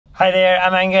Hi there,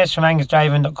 I'm Angus from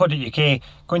AngusDriving.co.uk.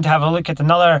 Going to have a look at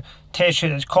another test shoot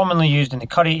that's commonly used in the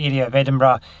Currie area of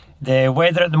Edinburgh. The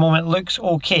weather at the moment looks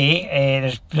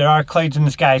okay. There are clouds in the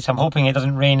sky, so I'm hoping it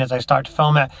doesn't rain as I start to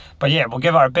film it. But yeah, we'll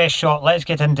give it our best shot. Let's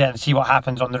get into it and see what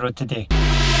happens on the road today.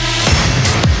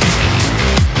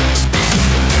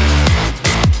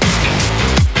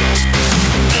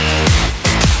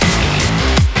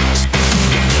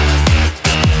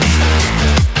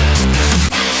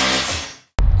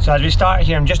 So as we start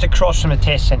here, I'm just across from the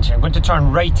test centre. I'm going to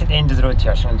turn right at the end of the road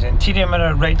here. So I'm going to interior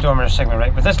mirror, right door mirror, signal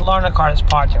right. With this Lorna car that's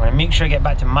parked here, I'm going to make sure I get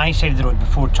back to my side of the road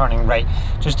before turning right,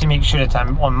 just to make sure that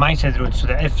I'm on my side of the road, so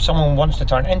that if someone wants to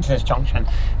turn into this junction,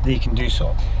 they can do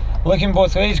so. Looking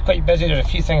both ways, quite busy. There's a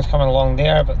few things coming along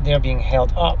there, but they're being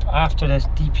held up after this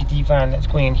DPD van that's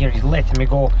going in here. He's letting me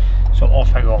go, so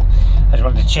off I go. I just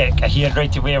wanted to check. I hear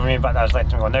right away over me, but I was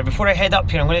letting me go. Now, before I head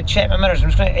up here, I'm going to check my mirrors. I'm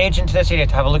just going to edge into this area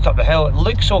to have a look up the hill. It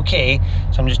looks okay,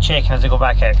 so I'm just checking as I go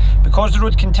back out. Because the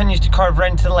road continues to curve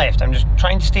round to the left, I'm just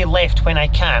trying to stay left when I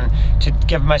can to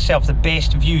give myself the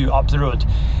best view up the road,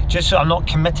 just so I'm not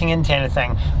committing into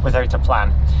anything without a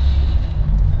plan.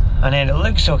 And then it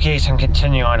looks okay, so I'm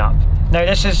continuing on up. Now,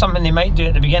 this is something they might do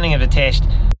at the beginning of the test.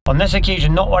 On this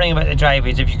occasion, not worrying about the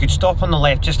driveways, if you could stop on the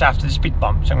left just after the speed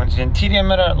bump. So I'm going to the interior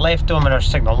mirror, left door mirror,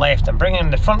 signal left. I'm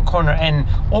bringing the front corner in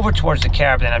over towards the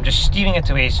curb, then I'm just steering it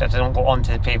away so that I don't go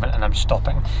onto the pavement, and I'm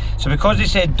stopping. So because they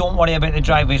said don't worry about the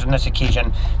driveways on this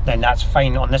occasion, then that's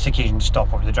fine on this occasion to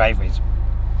stop over the driveways.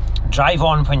 Drive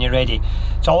on when you're ready.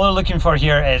 So all we're looking for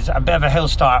here is a bit of a hill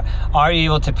start. Are you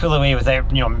able to pull away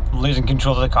without, losing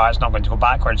control of the car? It's not going to go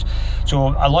backwards. So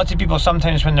a lot of people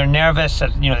sometimes when they're nervous,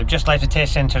 they've just left the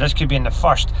test centre, this could be in the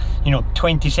first,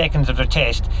 20 seconds of their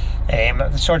test.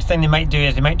 The sort of thing they might do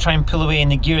is they might try and pull away in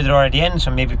the gear they're already in, so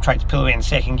maybe try to pull away in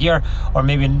second gear, or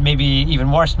maybe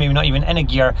even worse, maybe not even in a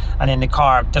gear, and then the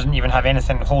car doesn't even have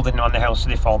anything holding on the hill, so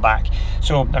they fall back.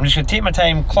 So I'm just going to take my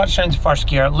time, clutch down to first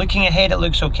gear. Looking ahead, it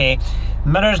looks okay.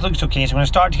 Mirrors looks okay, so I'm going to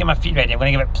start to get my feet ready. I'm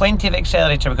going to give it plenty of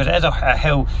accelerator because it is a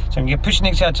hill, so I'm going to pushing the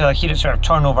accelerator till I hear it sort of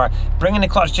turn over, bringing the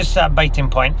clutch just to that biting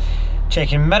point,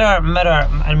 checking mirror,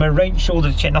 and my right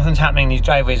shoulder to check nothing's happening in these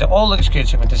driveways. It all looks good,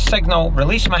 so I'm going to signal,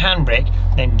 release my handbrake,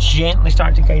 then gently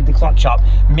start to guide the clutch up,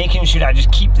 making sure that I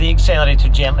just keep the accelerator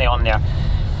gently on there.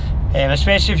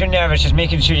 Especially if you're nervous, just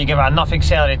making sure you give it enough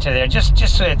accelerator there, just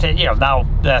so that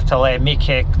that'll make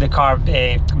the car be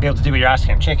able to do what you're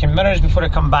asking. I'm checking mirrors before I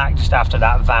come back just after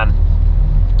that van.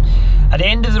 At the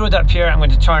end of the road up here, I'm going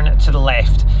to turn to the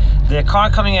left. The car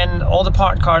coming in, all the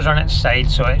parked cars are on its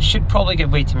side, so it should probably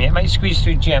give way to me. It might squeeze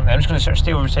through gently. I'm just going to sort of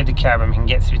stay over beside the curb and we can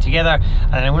get through together.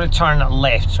 And then I'm going to turn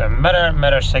left, so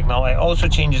mirror signal. It also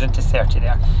changes into 30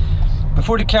 there.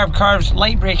 Before the curb curves,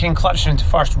 light braking, clutch into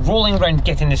first, rolling round,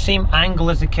 getting the same angle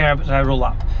as the curb as I roll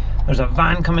up. There's a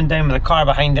van coming down with a car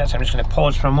behind it, so I'm just going to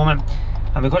pause for a moment.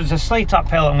 And because it's a slight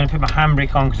uphill, I'm going to put my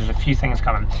handbrake on because there's a few things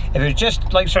coming. If it was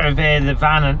just like sort of the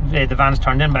van's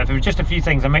turned in, but if it was just a few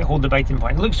things, I might hold the biting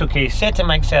point. It looks okay, setting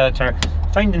my accelerator,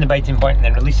 finding the biting point, and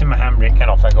then releasing my handbrake, and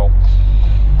off I go.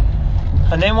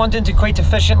 And then wanting to quite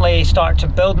efficiently start to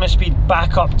build my speed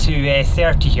back up to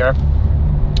 30 here.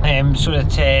 So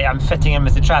that I'm fitting in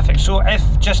with the traffic. So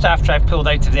if just after I've pulled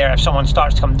out of there, if someone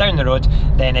starts to come down the road,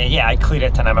 then yeah, I clear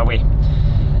it and I'm away.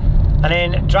 And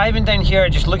then driving down here,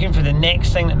 just looking for the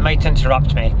next thing that might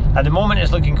interrupt me. At the moment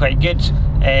it's looking quite good.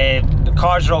 The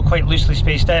cars are all quite loosely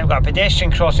spaced out. I've got a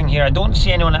pedestrian crossing here. I don't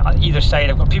see anyone at either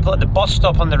side. I've got people at the bus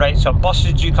stop on the right, so a bus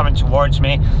is due coming towards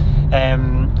me.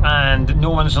 And no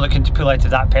one's looking to pull out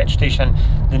of that petrol station.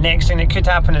 The next thing that could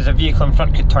happen is a vehicle in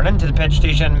front could turn into the petrol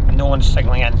station. No one's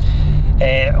signalling in.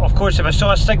 Of course, if I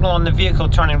saw a signal on the vehicle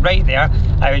turning right there,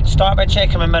 I would start by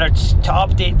checking my mirror to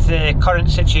update the current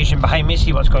situation behind me,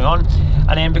 see what's going on.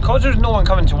 And then because there's no one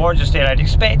coming towards us there, I'd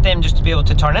expect them just to be able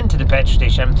to turn into the petrol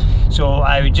station. So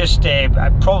I would just,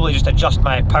 I'd probably just adjust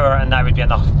my power and that would be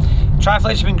enough. Traffic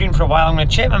lights have been green for a while. I'm going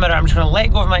to check my mirror. I'm just going to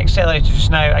let go of my accelerator just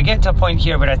now. I get to a point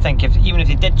here where I think even if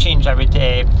they did change, I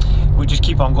would just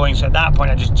keep on going. So at that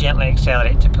point, I just gently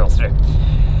accelerate to pull through.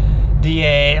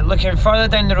 Looking further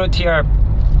down the road here,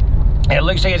 it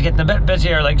looks like it's getting a bit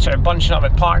busier, like sort of bunching up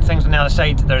with parked things on the other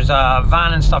side. There's a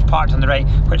van and stuff parked on the right,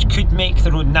 which could make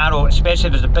the road narrow, especially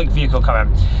if there's a big vehicle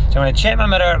coming. So I'm going to check my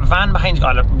mirror. Van behind's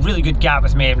got a really good gap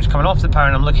with me. I'm just coming off the power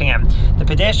and I'm looking in. The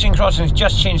pedestrian crossing's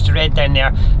just changed to red down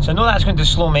there, so I know that's going to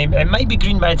slow me. It might be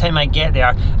green by the time I get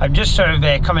there. I'm just sort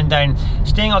of coming down,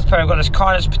 staying off the power. I've got this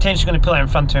car that's potentially going to pull out in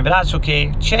front of me, but that's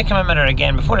okay. Checking my mirror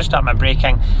again before I start my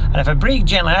braking, and if I brake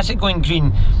gently, that's it going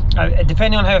green.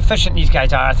 depending on how efficient these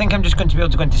guys are, I think I'm just going to be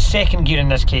able to go into second gear in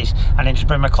this case, and then just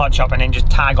bring my clutch up and then just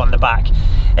tag on the back.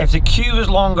 If the queue was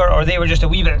longer or they were just a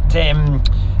wee bit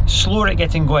slower at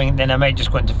getting going, then I might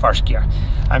just go into first gear.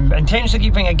 I'm intentionally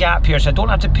keeping a gap here so I don't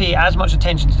have to pay as much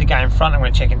attention to the guy in front. I'm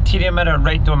going to check interior mirror,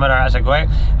 right door mirror as I go out,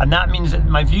 and that means that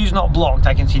my view's not blocked.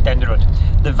 I can see down the road.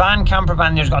 The camper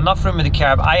van there's got enough room with the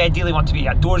curb. I ideally want to be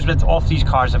a door's width off these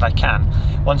cars if I can.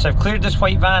 Once I've cleared this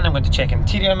white van, I'm going to check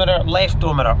interior mirror, left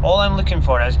door mirror. All I'm looking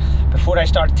for is, before I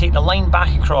start to take the line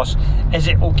back across, is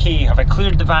it okay? Have I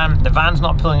cleared the van's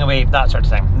not pulling away, that sort of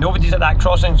thing. Nobody's at that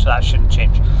crossing, so that shouldn't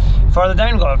change. Further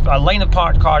down, got a line of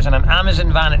parked cars and an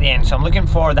Amazon van at the end, so I'm looking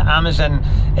for the Amazon,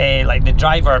 like the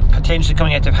driver potentially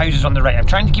coming out of houses on the right. I'm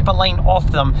trying to keep a line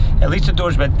off them, at least the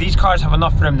doors, but these cars have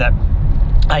enough room that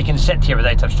I can sit here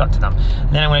without obstructing them.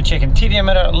 And then I'm going to check interior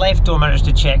mirror, left door mirrors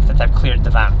to check that I've cleared the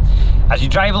van. As you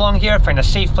drive along here, find a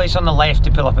safe place on the left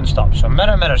to pull up and stop. So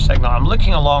mirror, mirror signal, I'm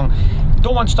looking along.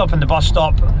 Don't want to stop in the bus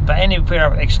stop, but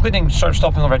anywhere, excluding sort of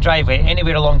stopping over a driveway,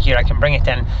 anywhere along here I can bring it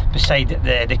in beside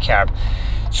the curb.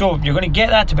 So you're going to get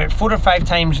that about 4 or 5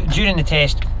 times during the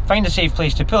test. Find a safe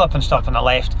place to pull up and stop on the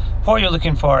left. What you're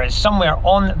looking for is somewhere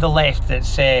on the left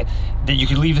that's that you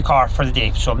could leave the car for the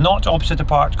day. So not opposite a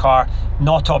parked car,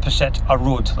 not opposite a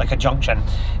road, like a junction.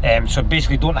 So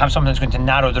basically don't have something that's going to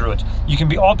narrow the road. You can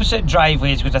be opposite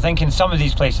driveways, because I think in some of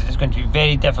these places it's going to be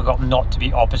very difficult not to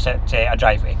be opposite a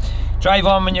driveway. Drive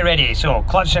on when you're ready. So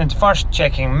clutch into first,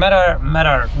 checking mirror,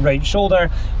 mirror, right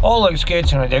shoulder. All looks good,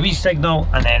 so I'm going to do a wee signal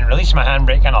and then release my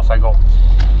handbrake and off I go.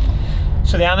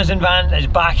 So the Amazon van is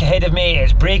back ahead of me,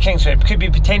 it's braking, so it could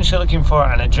be potentially looking for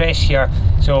an address here.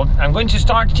 So I'm going to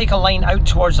start to take a line out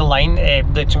towards the line,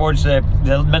 towards the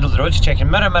middle of the road, checking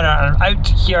mirror, mirror, and I'm out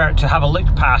here to have a look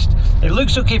past. It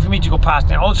looks okay for me to go past,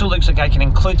 and it also looks like I can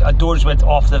include a door's width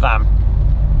off the van.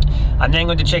 I'm then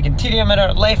going to check interior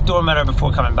mirror, left door mirror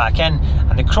before coming back in,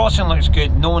 and the crossing looks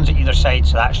good, no one's at either side,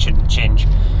 so that shouldn't change.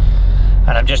 And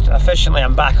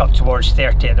I'm back up towards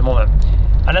 30 at the moment.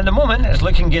 And at the moment it's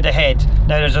looking good ahead.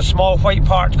 Now there's a small white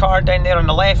parked car down there on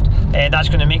the left, that's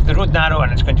going to make the road narrow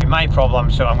and it's going to be my problem,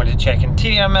 so I'm going to check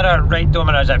interior mirror, right door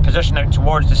mirror as I position out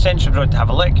towards the centre of the road to have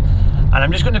a look. And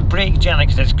I'm just going to brake gently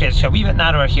because it's a wee bit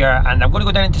narrower here, and I'm going to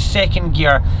go down into second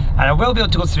gear, and I will be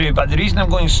able to go through, but the reason I'm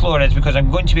going slower is because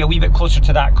I'm going to be a wee bit closer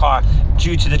to that car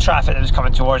due to the traffic that was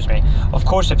coming towards me. Of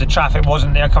course, if the traffic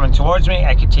wasn't there coming towards me,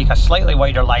 I could take a slightly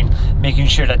wider line, making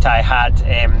sure that I had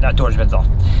a door's width off.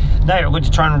 Now we're going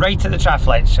to turn right at the traffic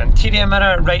lights, so interior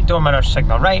mirror, right door mirror,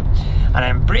 signal right, and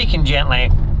I'm braking gently.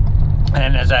 And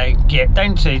then as I get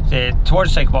down to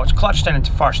towards the cycle box, clutch down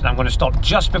into first, and I'm going to stop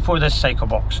just before this cycle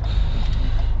box.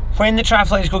 When the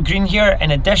traffic lights go green here,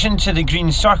 in addition to the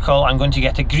green circle, I'm going to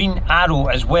get a green arrow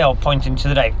as well pointing to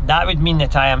the right. That would mean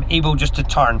that I am able just to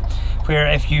turn. Where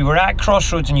if you were at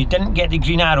crossroads and you didn't get the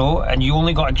green arrow and you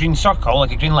only got a green circle,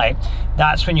 like a green light,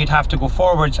 that's when you'd have to go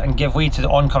forwards and give way to the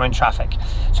oncoming traffic.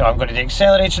 So I'm going to do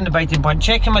acceleration, the biting point,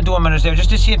 checking my door mirrors there just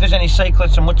to see if there's any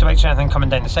cyclists or motorbikes or anything coming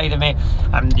down the side of me.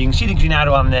 And you can see the green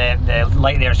arrow on the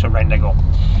light there, so round I go.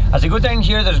 As I go down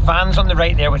here, there's vans on the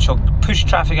right there which will push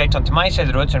traffic out onto my side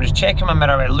of the road, so I'm just checking my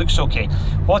mirror, it looks okay.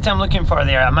 What I'm looking for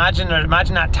there, imagine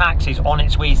that taxi's on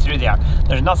its way through there.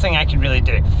 There's nothing I can really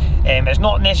do. It's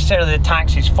not necessarily the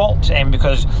taxi's fault,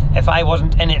 because if I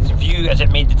wasn't in its view as it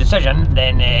made the decision,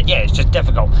 then yeah, it's just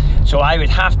difficult. So I would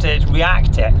have to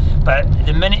react to it. But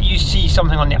the minute you see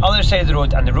something on the other side of the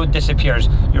road and the road disappears,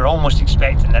 you're almost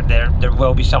expecting that there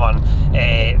will be someone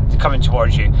coming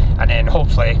towards you, and then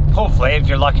hopefully if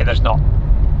you're lucky there's not.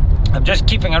 I'm just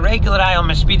keeping a regular eye on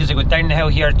my speed as I go down the hill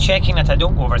here, checking that I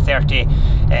don't go over 30,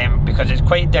 because it's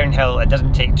quite downhill. It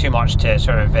doesn't take too much to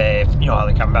sort of, you know,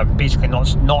 like I'm basically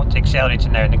not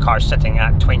accelerating now, and the car's sitting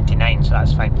at 29, so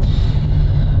that's fine.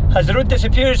 As the road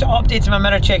disappears, updating my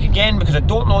mirror check again, because I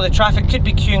don't know, the traffic could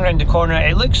be queuing around the corner.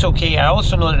 It looks okay. I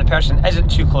also know that the person isn't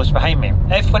too close behind me.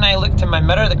 If when I looked in my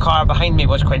mirror the car behind me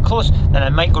was quite close, then I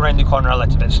might go around the corner a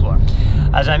little bit slower.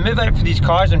 As I move out for these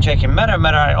cars, I'm checking mirror,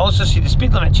 mirror. I also see the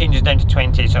speed limit changes down to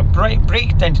 20, so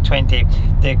brake down to 20.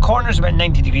 The corner's about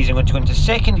 90 degrees. I'm going to go into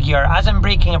second gear. As I'm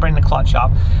braking, I bring the clutch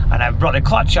up, and I've brought the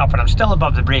clutch up, and I'm still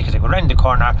above the brake as I go around the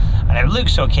corner, and it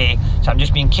looks okay. So I'm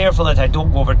just being careful that I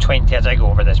don't go over 20 as I go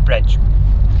over this bridge.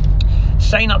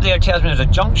 Sign up there tells me there's a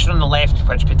junction on the left,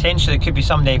 which potentially could be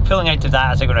somebody pulling out of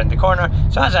that as I go around the corner.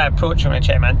 So as I approach, I'm going to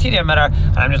check my interior mirror,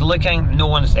 and I'm just looking, no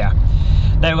one's there.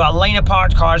 Now we've got a line of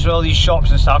parked cars with all these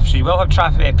shops and stuff, so you will have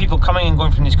traffic, people coming and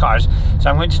going from these cars. So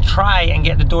I'm going to try and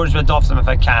get the doors width off them if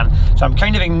I can. So I'm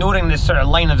kind of ignoring this sort of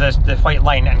line of the white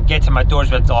line and getting my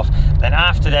doors width off. Then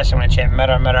after this I'm going to check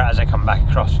mirror, mirror as I come back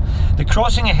across. The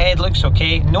crossing ahead looks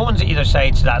okay, no one's at either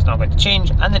side, so that's not going to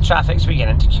change, and the traffic's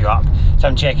beginning to queue up. So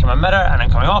I'm checking my mirror and I'm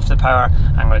coming off the power.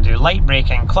 I'm going to do light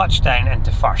braking, clutch down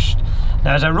into first.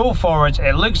 Now as I roll forwards,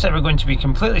 it looks like we're going to be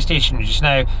completely stationary just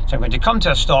now, so I'm going to come to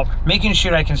a stop, making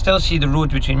sure I can still see the road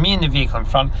between me and the vehicle in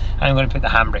front, and I'm going to put the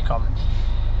handbrake on.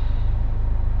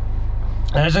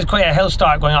 Now this is quite a hill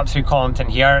start going up through Collington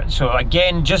here, so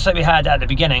again, just like we had at the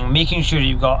beginning, making sure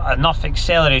you've got enough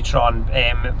accelerator on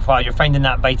while you're finding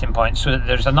that biting point, so that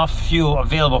there's enough fuel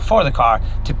available for the car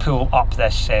to pull up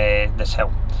this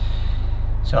hill.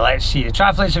 So let's see, the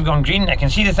traffic lights have gone green, I can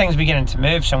see the things beginning to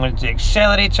move, so I'm going to do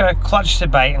accelerator, clutch to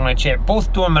bite, I'm going to check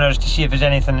both door mirrors to see if there's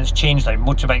anything that's changed, like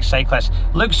motorbike, cyclists.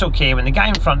 Looks okay. When the guy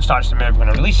in front starts to move, I'm going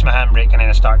to release my handbrake and then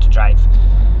I start to drive.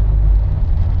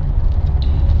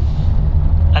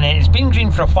 And then it's been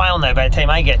green for a while now by the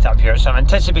time I get up here, so I'm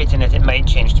anticipating that it might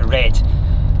change to red.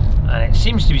 And it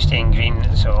seems to be staying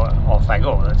green, so off I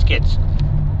go, that's good.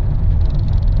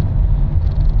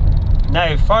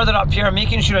 Now further up here,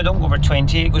 making sure I don't go over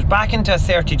 20, it goes back into a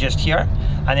 30 just here,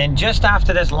 and then just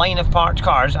after this line of parked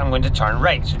cars I'm going to turn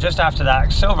right. So just after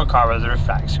that silver car with the roof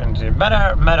rack, so I'm going to do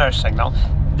mirror, mirror signal.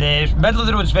 The middle of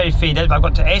the road is very faded, but I've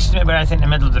got to estimate where I think the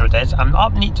middle of the road is. I'm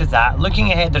up neat to that, looking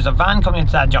ahead there's a van coming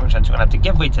into that junction, so I'm going to have to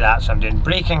give way to that, so I'm doing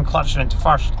braking, clutching into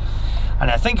first,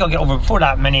 and I think I'll get over before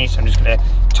that mini, so I'm just going to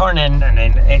turn in and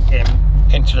then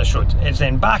into this road. It's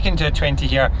then back into a 20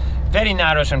 here, very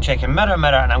narrow, so I'm checking mirror,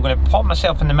 mirror, and I'm going to pop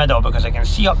myself in the middle because I can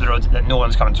see up the road that no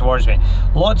one's coming towards me.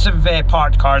 Lots of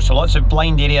parked cars, so lots of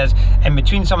blind areas. In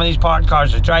between some of these parked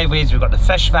cars there's driveways. We've got the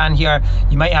fish van here.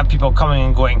 You might have people coming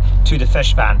and going to the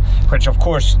fish van, which of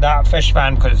course that fish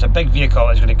van, because it's a big vehicle,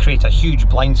 is going to create a huge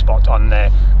blind spot on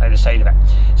the side of it.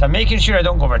 So I'm making sure I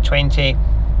don't go over 20,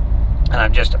 and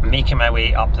I'm just making my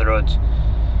way up the road.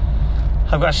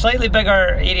 I've got a slightly bigger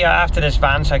area after this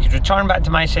van, so I could return back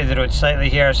to my side of the road slightly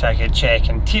here, so I could check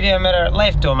interior mirror,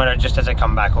 left door mirror just as I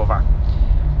come back over.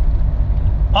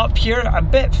 Up here, a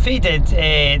bit faded,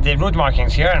 the road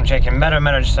markings here. I'm checking mirror,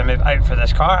 mirror just to move out for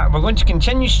this car. We're going to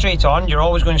continue straight on. You're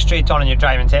always going straight on in your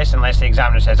driving test unless the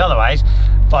examiner says otherwise.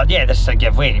 But yeah, this is a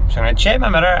giveaway. So I'm going to check my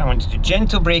mirror, I'm going to do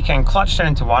gentle braking, clutch down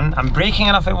into one. I'm braking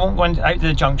enough it won't go out to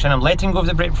the junction. I'm letting go of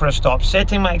the brake for a stop,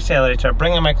 setting my accelerator,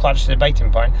 bringing my clutch to the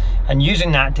biting point, and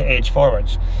using that to edge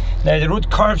forwards. Now the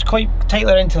road curves quite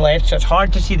tightly into left, so it's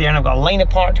hard to see there, and I've got a line of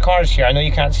parked cars here. I know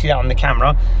you can't see that on the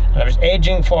camera, and I was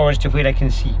edging forwards to where I can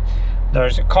see.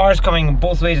 There's cars coming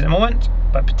both ways at the moment,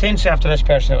 but potentially after this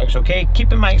person it looks okay.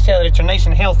 Keeping my accelerator nice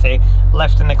and healthy,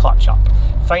 lifting the clutch up.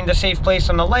 Find a safe place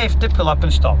on the left to pull up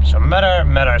and stop. So mirror,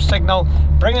 mirror signal,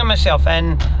 bringing myself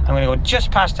in. I'm going to go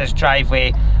just past this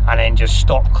driveway and then just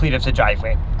stop clear of the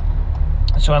driveway.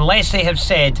 So unless they have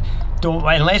said don't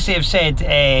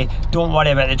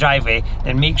worry about the driveway,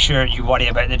 then make sure you worry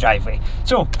about the driveway.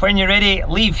 So when you're ready,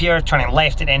 leave here, turning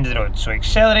left at the end of the road. So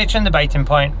accelerator in the biting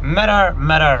point, mirror,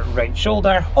 mirror, right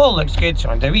shoulder, all looks good. So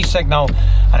I'm going to do a wee signal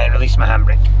and then release my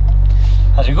handbrake.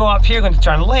 As we go up here, going to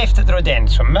turn left at the road end.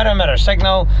 So mirror, mirror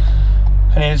signal,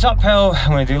 and then it's uphill.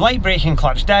 I'm going to do light braking,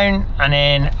 clutch down, and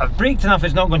then I've braked enough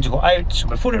it's not going to go out, so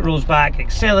before it rolls back,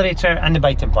 accelerator and the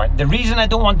biting point. The reason I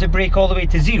don't want to brake all the way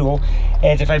to zero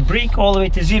is if I brake all the way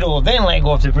to zero then let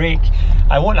go of the brake,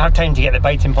 I won't have time to get the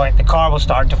biting point. The car will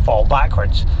start to fall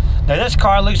backwards. Now this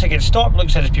car looks like it's stopped,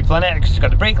 looks like there's people in it because it's got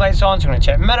the brake lights on, so I'm going to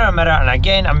check mirror, mirror, and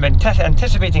again I'm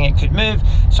anticipating it could move,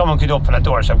 someone could open a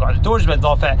door, so I've got the doors width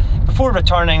off it before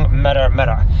returning, mirror,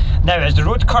 mirror. Now as the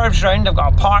road curves round, I've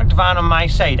got a parked van on my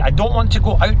side. I don't want to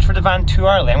go out for the van too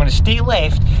early. I'm going to stay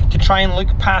left to try and look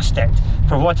past it.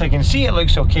 For what I can see it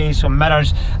looks okay, so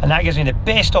mirrors, and that gives me the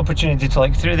best opportunity to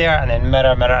look through there, and then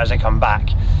mirror, mirror as I come back.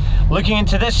 Looking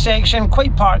into this section,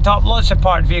 quite parked up, lots of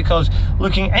parked vehicles.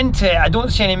 Looking into it, I don't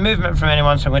see any movement from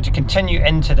anyone, so I'm going to continue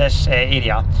into this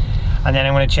area. And then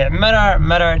I'm going to check mirror,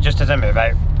 mirror just as I move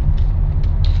out.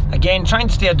 Again, trying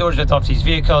to stay a doors width off these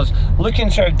vehicles, looking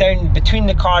sort of down between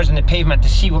the cars and the pavement to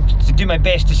see to do my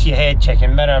best to see ahead,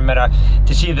 checking mirror, mirror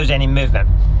to see if there's any movement.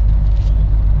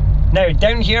 Now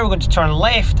down here we're going to turn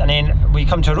left, and then we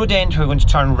come to a road end where we're going to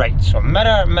turn right. So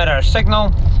mirror, mirror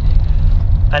signal,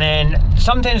 and then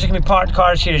sometimes there can be parked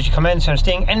cars here as you come in, so I'm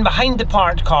staying in behind the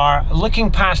parked car,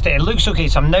 looking past it. It looks okay,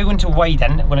 so I'm now going to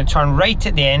widen. I'm going to turn right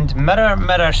at the end, mirror,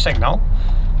 mirror signal,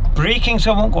 braking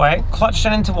so I won't go out, clutch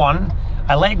down into one,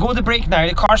 I let go of the brake now,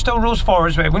 the car still rolls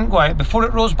forwards but it wouldn't go out. Before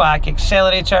it rolls back,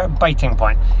 accelerator, biting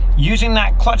point. Using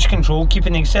that clutch control,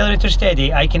 keeping the accelerator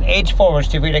steady, I can edge forwards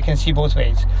to where I can see both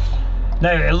ways.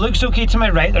 Now, it looks okay to my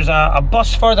right, there's a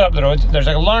bus further up the road, there's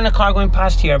a learner car going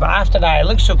past here, but after that it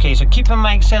looks okay, so keeping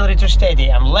my accelerator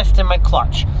steady, I'm lifting my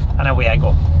clutch, and away I go.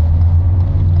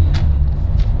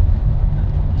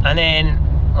 And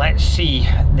then, let's see,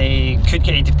 they could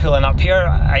get you to pulling up here.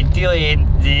 Ideally,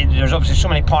 there's obviously so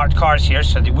many parked cars here,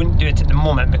 so they wouldn't do it at the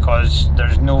moment because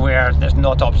there's nowhere that's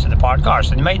not opposite the parked cars.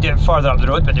 So they might do it further up the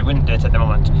road, but they wouldn't do it at the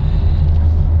moment.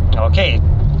 Okay.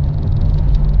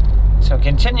 So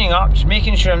continuing up, just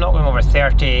making sure I'm not going over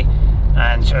 30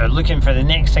 and sort of looking for the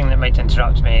next thing that might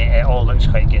interrupt me. It all looks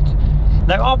quite good.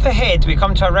 Now up ahead we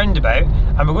come to a roundabout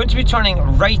and we're going to be turning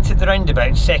right at the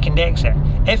roundabout, second exit.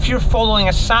 If you're following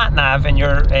a sat-nav in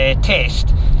your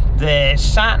test, the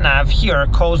sat-nav here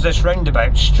calls this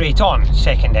roundabout straight on,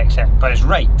 second exit, but it's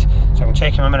right. So I'm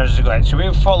checking my mirrors as I go out. So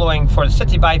we're following for the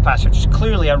city bypass, which is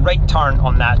clearly a right turn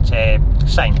on that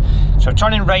sign. So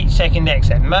turning right, second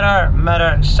exit, mirror,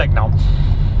 mirror, signal.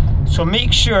 So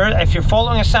make sure, if you're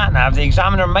following a sat-nav, the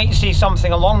examiner might say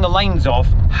something along the lines of,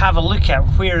 have a look at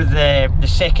where the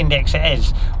second exit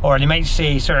is. Or they might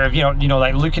say sort of, you know,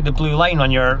 like look at the blue line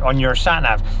on your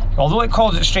sat-nav. Although it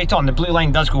calls it straight on, the blue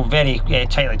line does go very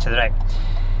tightly to the right.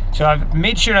 So I've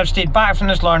made sure I've stayed back from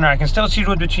this learner. I can still see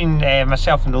road between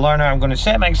myself and the learner. I'm going to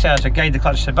set my accelerator, guide the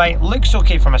clutch to the bite. Looks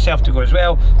okay for myself to go as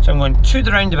well. So I'm going to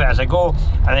the roundabout as I go.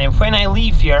 And then when I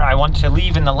leave here, I want to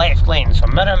leave in the left lane. So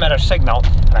mirror, mirror, signal,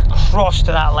 and I cross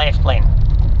to that left lane.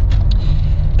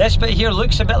 This bit here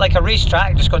looks a bit like a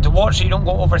racetrack, just got to watch so you don't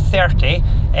go over 30.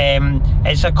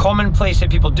 It's a common place that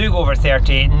people do go over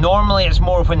 30. Normally it's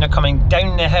more when they're coming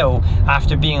down the hill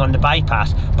after being on the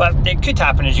bypass, but it could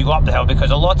happen as you go up the hill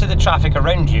because a lot of the traffic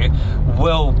around you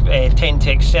will tend to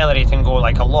accelerate and go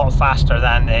like a lot faster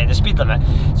than the speed limit.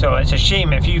 So it's a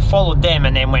shame if you followed them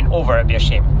and then went over, it'd be a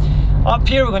shame. Up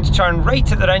here we're going to turn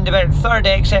right at the roundabout, third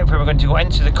exit, where we're going to go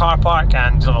into the car park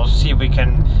and we'll see if we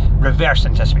can reverse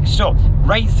into space. So,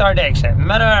 right third exit,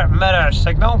 mirror, mirror,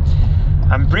 signal.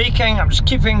 I'm braking, I'm just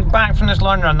keeping back from this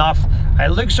learner enough. It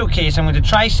looks okay, so I'm going to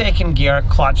try second gear,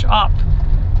 clutch up,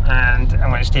 and I'm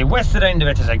going to stay with the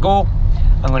roundabout as I go.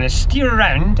 I'm going to steer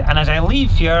around, and as I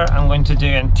leave here, I'm going to do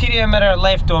interior mirror,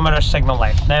 left door mirror, signal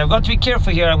left. Now I've got to be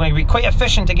careful here, I'm going to be quite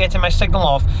efficient to getting my signal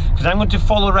off, because I'm going to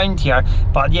follow around here,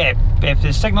 but yeah, if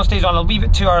the signal stays on a wee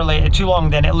bit too early, too long,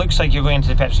 then it looks like you're going into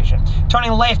the petrol station.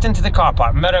 Turning left into the car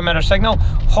park, mirror, mirror, signal,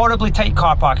 horribly tight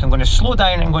car park. I'm going to slow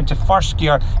down and go into first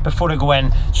gear before I go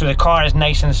in, so the car is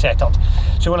nice and settled.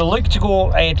 So I'm going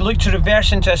to look to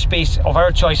reverse into a space of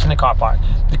our choice in the car park.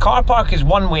 The car park is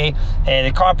one way,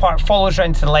 the car park follows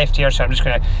around to the left here, so I'm just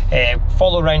going to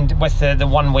follow around with the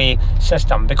one-way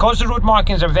system. Because the road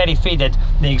markings are very faded,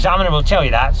 the examiner will tell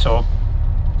you that, so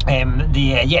they'll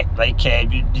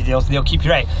keep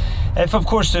you right. If of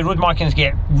course the road markings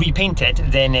get repainted,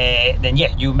 then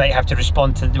yeah, you might have to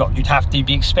respond to, well, you'd have to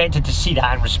be expected to see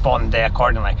that and respond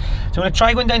accordingly. So I'm going to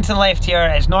try going down to the left here.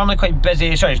 It's normally quite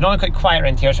busy, sorry, it's normally quite quiet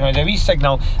around here, so I'm going to do a wee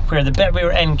signal where the bit we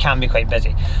were in can be quite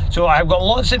busy. So I've got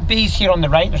lots of bays here on the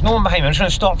right, there's no one behind me. I'm just going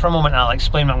to stop for a moment and I'll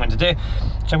explain what I'm going to do.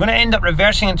 So I'm going to end up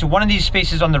reversing into one of these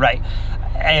spaces on the right.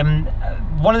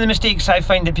 One of the mistakes I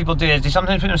find that people do is they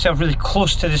sometimes put themselves really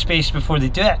close to the space before they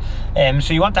do it.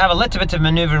 So you want to have a little bit of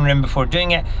manoeuvring room before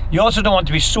doing it. You also don't want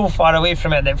to be so far away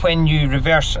from it that when you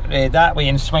reverse that way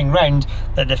and swing round,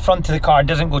 that the front of the car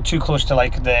doesn't go too close to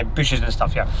like the bushes and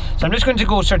stuff here. So I'm just going to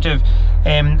go sort of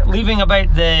leaving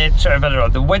about the sort of, I don't know,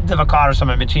 the width of a car or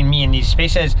something between me and these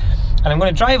spaces. And I'm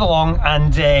going to drive along,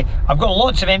 and I've got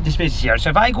lots of empty spaces here. So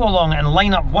if I go along and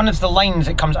line up one of the lines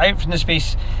that comes out from the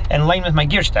space in line with my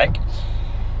gear stick,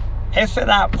 if at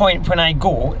that point when I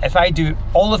go, if I do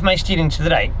all of my steering to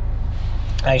the right,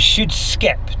 I should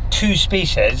skip 2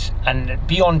 spaces and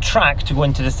be on track to go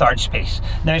into the third space.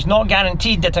 Now it's not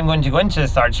guaranteed that I'm going to go into the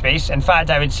third space. In fact,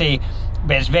 I would say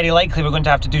but it's very likely we're going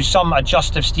to have to do some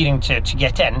adjustive steering to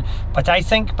get in. But I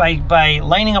think by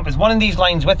lining up with one of these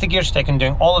lines with the gear stick and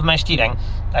doing all of my steering,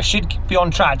 I should be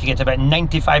on track to get about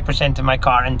 95% of my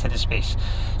car into the space.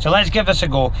 So let's give this a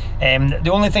go. The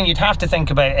only thing you'd have to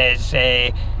think about is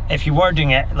if you were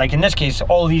doing it, like in this case,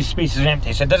 all these spaces are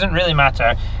empty, so it doesn't really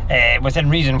matter within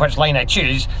reason which line I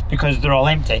choose because they're all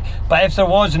empty. But if there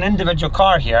was an individual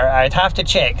car here, I'd have to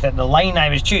check that the line I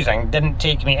was choosing didn't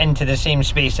take me into the same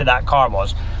space that that car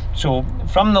was. So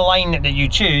from the line that you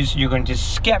choose, you're going to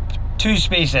skip 2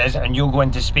 spaces and you'll go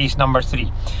into space number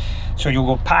 3. So you'll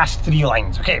go past 3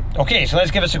 lines. Okay, so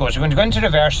let's give this a go. So we're going to go into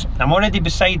reverse. I'm already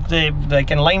beside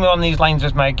in line with on these lines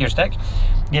with my gear stick.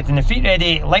 Getting the feet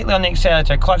ready, lightly on the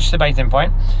accelerator, clutch to the biting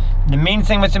point. The main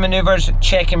thing with the manoeuvres,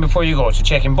 checking before you go. So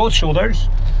checking both shoulders.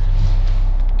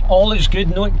 All looks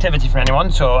good, no activity for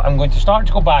anyone. So I'm going to start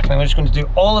to go back and I'm just going to do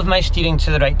all of my steering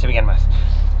to the right to begin with.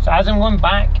 So as I'm going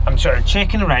back, I'm sort of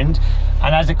checking around,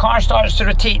 and as the car starts to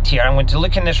rotate here, I'm going to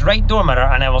look in this right door mirror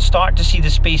and I will start to see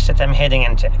the space that I'm heading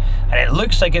into. And it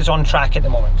looks like it's on track at the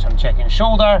moment. So I'm checking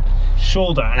shoulder,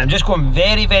 shoulder, and I'm just going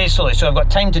very, very slowly. So I've got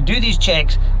time to do these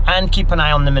checks and keep an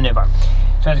eye on the manoeuvre.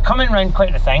 So it's coming around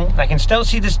quite a thing. I can still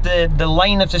see this, the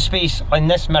line of the space on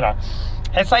this mirror.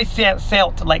 If I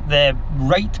felt like the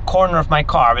right corner of my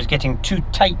car was getting too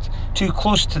tight, too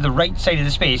close to the right side of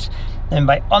the space, then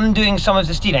by undoing some of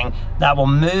the steering, that will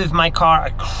move my car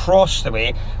across the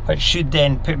way, which should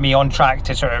then put me on track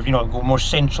to sort of, you know, go more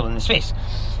central in the space.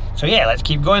 So yeah, let's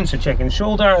keep going. So checking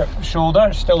shoulder,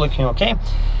 shoulder, still looking okay.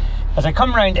 As I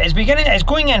come round, it's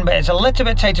going in, but it's a little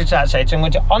bit tighter to that side, so I'm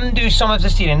going to undo some of the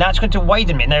steering. That's going to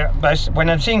widen me. Now, when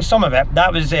I'm saying some of it,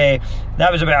 that was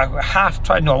about a half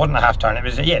turn. No, it wasn't a half turn. It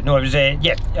was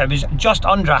it was just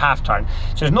under a half turn.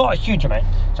 So it's not a huge amount.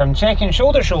 So I'm checking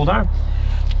shoulder, shoulder.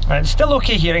 And it's still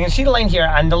okay here. I can see the line here,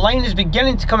 and the line is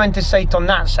beginning to come into sight on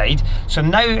that side. So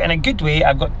now, in a good way,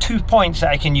 I've got 2 points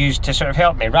that I can use to sort of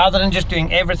help me. Rather than just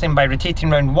doing everything by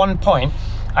rotating around 1 point,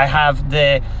 I have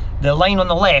the line on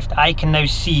the left. I can now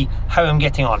see how I'm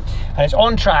getting on, and it's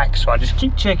on track. So I just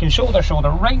keep checking shoulder, shoulder,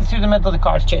 right through the middle of the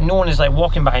car to check no one is like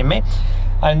walking behind me,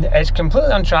 and it's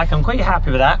completely on track. I'm quite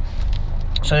happy with that.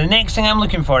 So the next thing I'm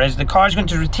looking for is the car's going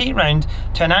to rotate round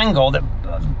to an angle that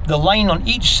the line on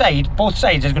each side, both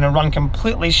sides, is going to run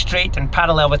completely straight and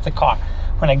parallel with the car.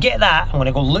 When I get that, I'm going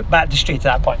to go loop back to straight to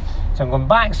that point. So I'm going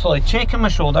back slowly, checking my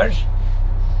shoulders,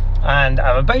 and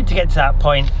I'm about to get to that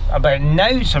point about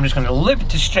now, so I'm just going to loop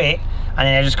to straight, and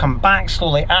then I just come back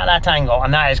slowly at that angle,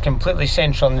 and that is completely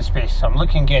central in the space. So I'm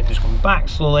looking good, just going back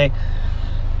slowly,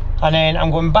 and then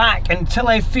I'm going back until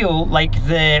I feel like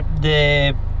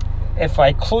if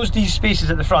I close these spaces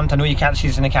at the front, I know you can't see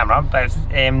this in the camera, but if,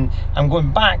 I'm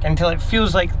going back until it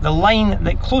feels like the line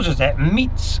that closes it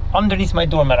meets underneath my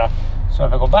door mirror. So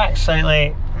if I go back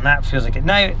slightly, and that feels like it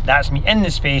now, that's me in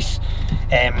the space,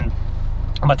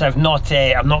 but I'm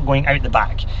not going out the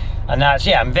back. And that's,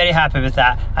 yeah, I'm very happy with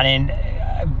that. And then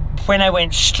when I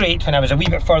went straight, when I was a wee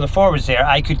bit further forwards there,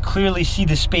 I could clearly see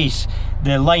the space,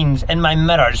 the lines in my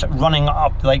mirrors running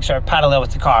up, like sort of parallel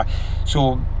with the car.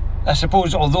 So I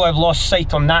suppose, although I've lost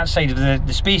sight on that side of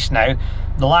the space now,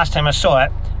 the last time I saw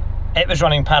it, it was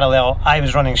running parallel, I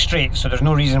was running straight, so there's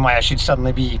no reason why I should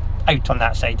suddenly be out on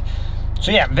that side. So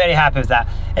yeah, I'm very happy with that.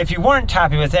 If you weren't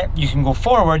happy with it, you can go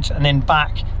forwards and then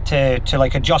back to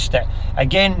like adjust it.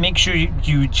 Again, make sure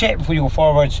you check before you go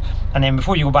forwards, and then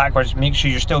before you go backwards, make sure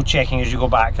you're still checking as you go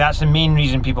back. That's the main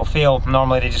reason people fail.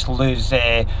 Normally they just lose,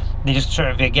 they just sort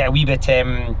of get a wee bit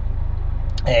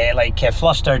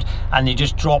flustered, and they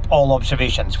just drop all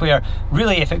observations, where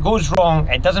really if it goes wrong,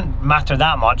 it doesn't matter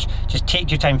that much. Just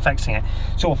take your time fixing it.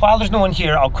 So while there's no one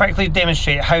here, I'll quickly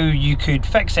demonstrate how you could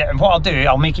fix it, and what I'll do,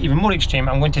 I'll make it even more extreme.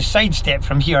 I'm going to sidestep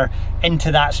from here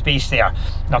into that space there.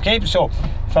 Okay, so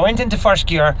if I went into first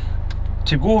gear,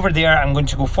 to go over there, I'm going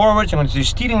to go forwards, I'm going to do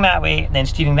steering that way, then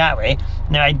steering that way.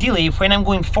 Now ideally, when I'm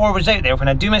going forwards out there, when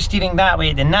I do my steering that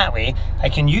way, then that way, I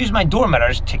can use my door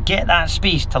mirrors to get that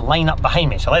space to line up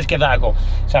behind me. So let's give that a go.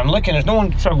 So I'm looking, there's no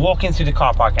one sort of walking through the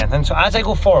car park or anything. So as I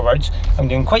go forwards, I'm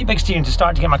doing quite big steering to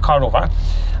start to get my car over.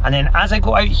 And then as I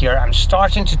go out here, I'm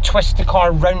starting to twist the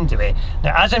car round the way.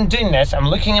 Now as I'm doing this, I'm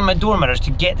looking in my door mirrors to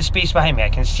get the space behind me.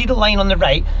 I can see the line on the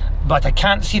right, but I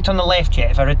can't see it on the left yet.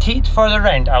 If I rotate further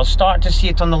around, I'll start to see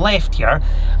it on the left here.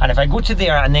 And if I go to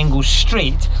there and then go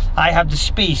straight, I have the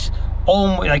space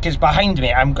almost like it's behind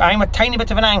me. I'm a tiny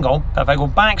bit of an angle, but if I go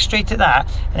back straight at that,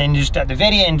 and then just at the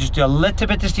very end, just do a little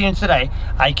bit of steering to the right,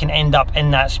 I can end up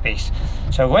in that space.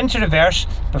 So I go into reverse,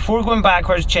 before going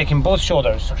backwards, checking both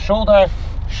shoulders. So shoulder,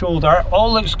 shoulder,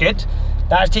 all looks good.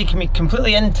 That's taking me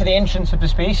completely into the entrance of the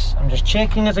space. I'm just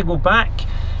checking as I go back,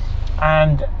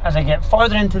 and as I get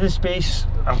further into the space,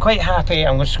 I'm quite happy.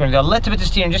 I'm just going to do a little bit of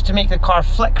steering just to make the car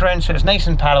flick around so it's nice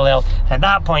and parallel. And at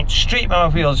that point, straight by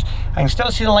my wheels, I can still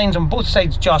see the lines on both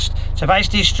sides just. So if I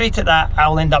stay straight at that,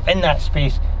 I'll end up in that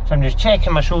space. So I'm just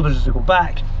checking my shoulders as I go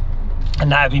back.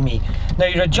 and that would be me. Now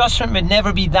your adjustment would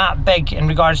never be that big in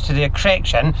regards to the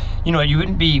correction. You know, you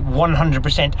wouldn't be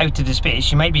 100% out of the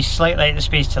space. You might be slightly out of the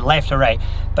space to the left or right,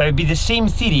 but it would be the same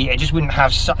theory. It just wouldn't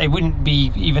have, it wouldn't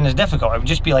be even as difficult. It would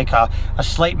just be like a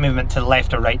slight movement to the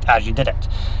left or right as you did it.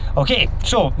 Okay,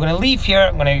 so I'm going to leave here.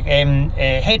 I'm going to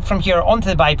head from here onto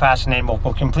the bypass, and then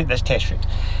we'll complete this test route.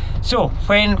 So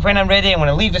when I'm ready, I'm going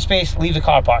to leave the space, leave the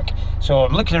car park. So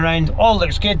I'm looking around, all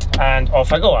looks good, and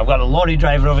off I go. I've got a lorry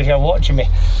driver over here watching me,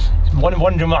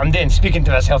 wondering what I'm doing, speaking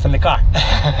to myself in the car,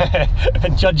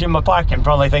 and judging my parking,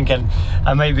 probably thinking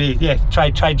I might be, yeah, try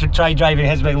driving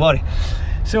his big lorry.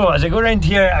 So as I go around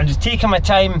here, I'm just taking my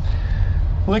time,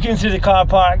 looking through the car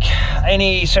park,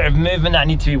 any sort of movement that I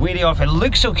need to be wary of. It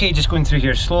looks okay just going through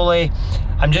here slowly.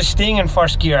 I'm just staying in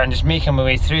first gear and just making my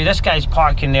way through. This guy's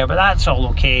parking there, but that's all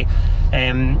okay.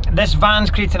 This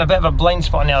van's creating a bit of a blind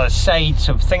spot on the other side,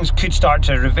 so things could start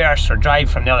to reverse or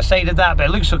drive from the other side of that, but it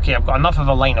looks okay. I've got enough of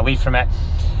a line away from it,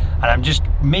 and I'm just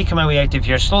making my way out of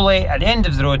here slowly. At the end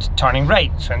of the road, turning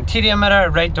right. So interior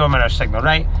mirror, right door mirror, signal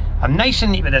right. I'm nice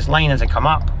and neat with this line as I come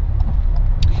up.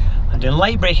 I'm doing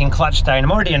light braking, clutch down.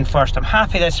 I'm already in first. I'm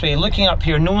happy this way. Looking up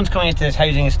here, no one's coming into this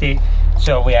housing estate,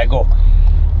 so away I go.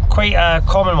 Quite a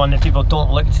common one that people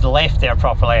don't look to the left there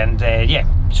properly, and yeah,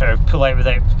 sort of pull out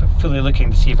without fully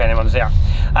looking to see if anyone's there.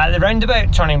 At the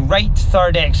roundabout, turning right,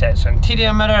 third exit. So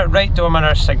interior mirror, right door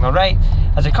mirror, signal right.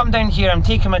 As I come down here, I'm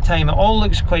taking my time. It all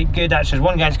looks quite good. Actually, there's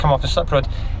one guy's come off the slip road.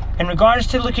 In regards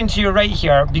to looking to your right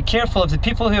here, be careful of the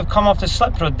people who have come off the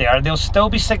slip road there. They'll still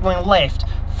be signalling left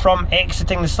from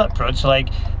exiting the slip road, so like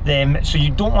so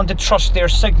you don't want to trust their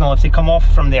signal if they come off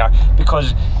from there,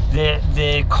 because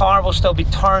the car will still be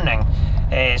turning.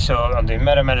 So on the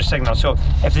mirror signal, so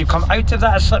if they come out of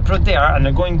that slip road there and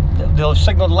they'll have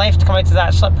signalled left to come out of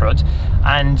that slip road,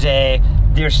 and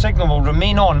their signal will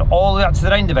remain on all the way up to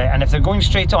the roundabout, and if they're going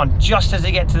straight on, just as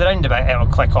they get to the roundabout, it'll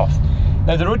click off.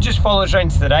 Now the road just follows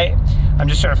round to the right. I'm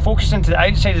just sort of focusing to the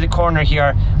outside of the corner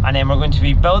here, and then we're going to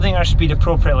be building our speed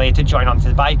appropriately to join onto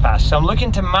the bypass. So I'm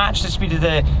looking to match the speed of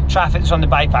the traffic that's on the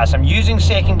bypass. I'm using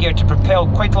second gear to propel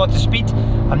quite a lot of speed.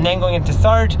 I'm then going into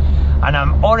third, and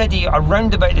I'm already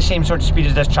around about the same sort of speed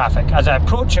as this traffic. As I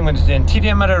approach, I'm going to do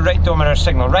interior mirror, right door mirror,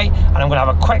 signal right, and I'm going to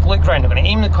have a quick look round. I'm going to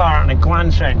aim the car and I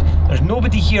glance round. There's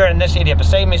nobody here in this area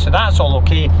beside me, so that's all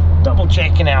okay. Double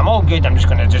checking it, I'm all good. I'm just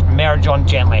going to just merge on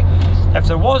gently. If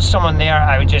there was someone there,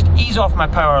 I would just ease off my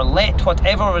power, let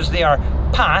whatever was there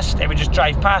past, it would just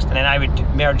drive past, and then I would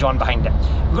merge on behind it.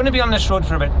 We're going to be on this road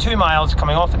for about 2 miles,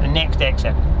 coming off at the next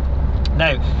exit.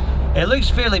 Now, it looks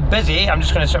fairly busy. I'm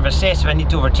just going to sort of assess if I need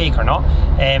to overtake or not.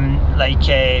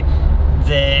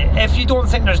 If you don't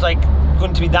think there's like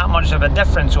going to be that much of a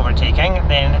difference overtaking,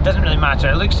 then it doesn't really matter.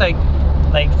 It looks like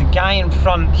the guy in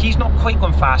front, he's not quite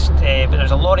going fast, but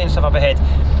there's a lorry and stuff up ahead.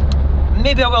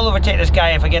 Maybe I will overtake this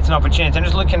guy if I get an opportunity. I'm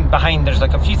just looking behind, there's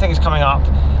like a few things coming up,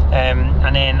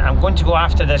 and then I'm going to go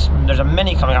after this. There's a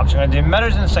Mini coming up, so I'm going to do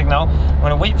mirrors and signal. I'm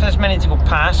going to wait for this Mini to go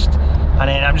past, and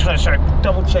then I'm just going to sort of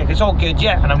double check it's all good,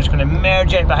 yeah, and I'm just going to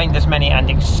merge out behind this Mini and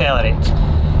accelerate.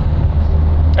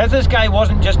 If this guy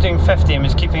wasn't just doing 50 and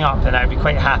was keeping up, then I'd be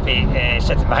quite happy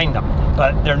sitting behind them.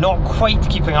 But they're not quite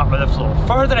keeping up with the flow.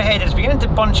 Further ahead, it's beginning to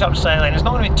bunch up slightly, and it's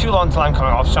not going to be too long till I'm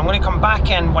coming off, so I'm going to come back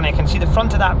in when I can see the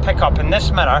front of that pickup in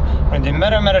this mirror. I'm going to do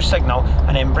mirror signal,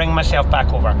 and then bring myself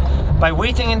back over. By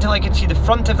waiting until I can see the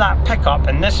front of that pickup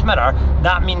in this mirror,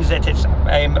 that means that it's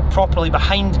properly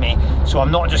behind me, so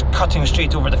I'm not just cutting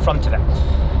straight over the front of it.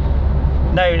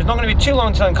 Now, it's not going to be too long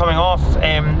until I'm coming off,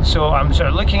 so I'm sort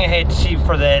of looking ahead to see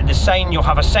for the sign. You'll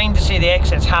have a sign to say the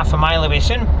exit's half a mile away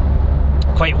soon.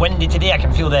 Quite windy today, I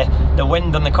can feel the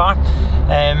wind on the car.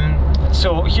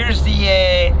 So here's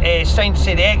the sign to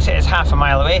say the exit is half a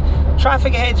mile away.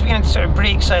 Traffic ahead is beginning to sort of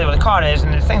brake slightly where the car is,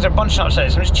 and things are bunching up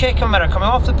slightly. So I'm just checking my mirror, coming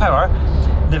off the power.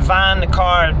 The van, the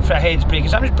car ahead is braking.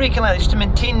 So I'm just braking lightly just to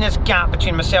maintain this gap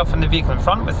between myself and the vehicle in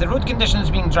front. With the road conditions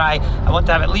being dry, I want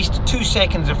to have at least 2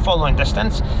 seconds of following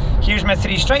distance. Here's my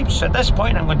 3 stripes. So at this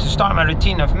point, I'm going to start my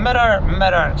routine of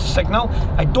mirror, signal.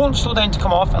 I don't slow down to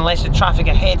come off unless the traffic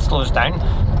ahead slows down.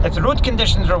 If the road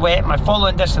conditions were wet, my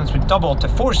following distance would double to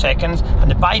 4 seconds,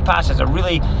 and the bypass is a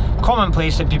really common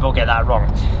place that people get that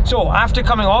wrong. So after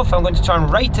coming off, I'm going to turn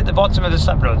right at the bottom of the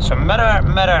slip road. So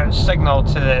mirror, signal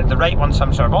to the right once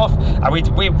I'm sort of off. I wait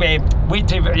to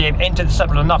enter the slip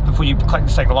road enough before you click the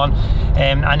signal on,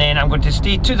 and then I'm going to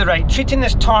stay to the right, treating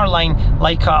this tar line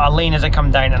like a lane as I come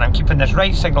down, and I'm keeping this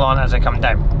right signal on as I come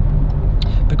down.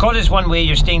 Because it's one way,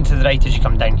 you're staying to the right as you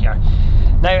come down here.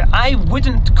 Now, I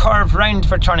wouldn't curve round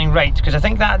for turning right, because I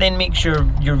think that then makes your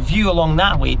view along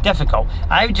that way difficult.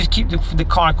 I would just keep the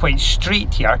car quite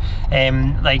straight here,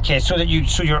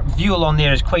 so your view along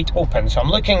there is quite open. So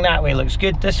I'm looking that way, looks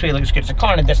good, this way looks good. It's a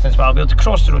car in the distance, but I'll be able to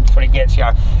cross the road before it gets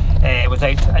here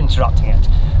without interrupting it.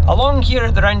 Along here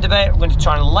at the roundabout, I'm going to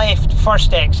turn left,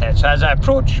 first exit. So as I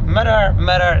approach,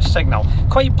 mirror, signal.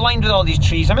 Quite blind with all these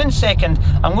trees. I'm in second.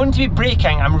 I'm going to be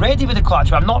braking. I'm ready with the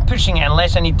clutch, but I'm not pushing it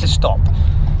unless I need to stop.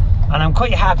 And I'm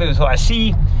quite happy with what I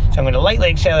see. So I'm going to lightly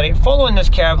accelerate, following this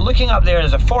curve. Looking up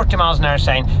there's a 40 miles an hour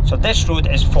sign, so this road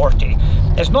is 40.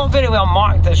 It's not very well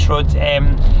marked, this road,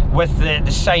 with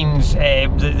the signs,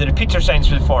 the repeater signs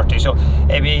for the 40. So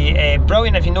it'd be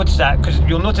brilliant if you notice that, because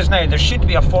you'll notice now there should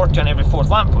be a 40 on every fourth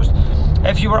lamppost.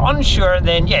 If you were unsure,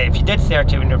 then yeah, if you did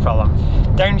 30, it wouldn't be a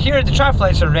problem. Down here, the traffic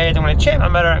lights are red. I'm going to check my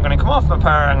mirror, I'm going to come off my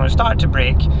power, I'm going to start to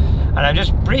brake, and I'm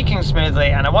just braking smoothly,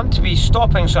 and I want to be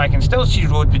stopping so I can still see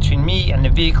road between me and the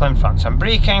vehicle in front. So I'm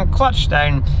braking, clutch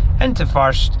down, into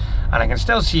first, and I can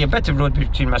still see a bit of road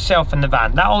between myself and the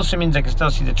van. That also means I can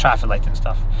still see the traffic light and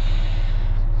stuff.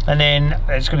 And then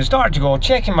it's going to start to go,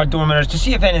 checking my door mirrors to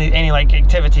see if any like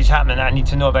activities happening that I need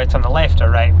to know about on the left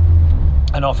or right.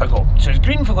 And off I go. So it's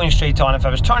green for going straight on. If I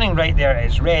was turning right there,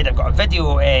 it's red. I've got a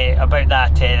video about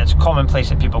that. That's a common place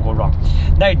that people go wrong.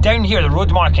 Now down here, the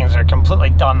road markings are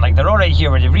completely done. Like they're all right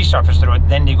here where they've resurfaced the road,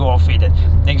 then they go all faded.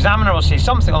 The examiner will say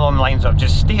something along the lines of,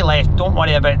 just stay left, don't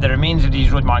worry about the remains of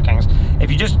these road markings. If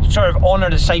you just sort of honour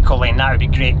the cycle lane, that would be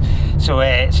great. So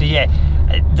yeah,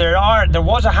 there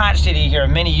was a hatched area here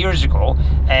many years ago,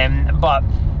 but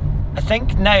I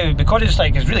think now, because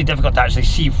it's really difficult to actually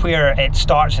see where it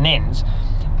starts and ends,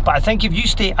 but I think if you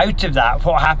stay out of that,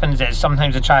 what happens is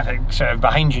sometimes the traffic sort of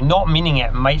behind you, not meaning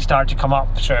it, might start to come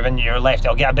up sort of in your left.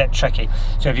 It'll get a bit tricky.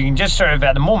 So if you can just sort of,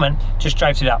 at the moment, just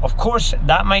drive through that. Of course,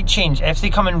 that might change. If they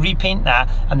come and repaint that,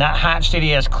 and that hatched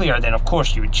area is clear, then of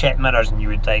course you would check mirrors and you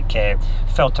would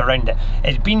filter around it.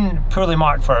 It's been poorly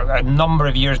marked for a number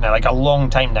of years now, like a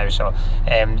long time now. So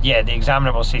yeah, the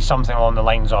examiner will say something along the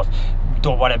lines of,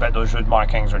 don't worry about those road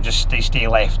markings, or just stay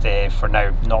left for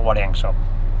now, not worrying. So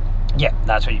yeah,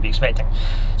 that's what you'd be expecting.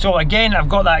 So again, I've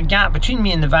got that gap between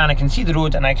me and the van. I can see the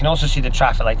road and I can also see the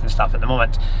traffic light and stuff at the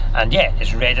moment. And yeah,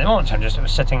 it's red at the moment, so I'm just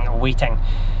sitting waiting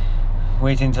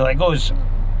till it goes.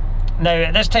 Now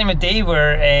at this time of day,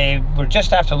 we're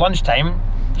just after lunchtime,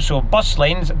 so bus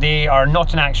lanes, they are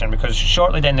not in action, because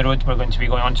shortly down the road we're going to be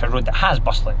going onto a road that has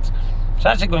bus lanes. So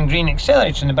that's it going green,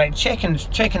 accelerating the bike, checking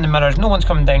the mirrors. No one's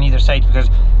coming down either side, because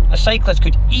a cyclist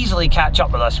could easily catch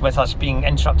up with us being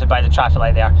interrupted by the traffic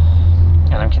light there.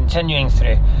 And I'm continuing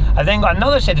through. I've then got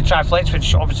another set of traffic lights,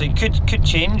 which obviously could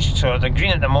change. So they're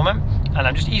green at the moment, and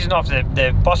I'm just easing off.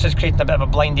 The bus is creating a bit of a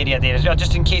blind area there as well,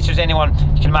 just in case there's anyone,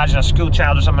 you can imagine a school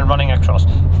child or something running across.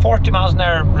 40 miles an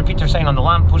hour repeater sign on the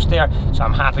lamppost there, so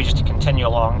I'm happy just to continue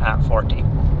along at 40.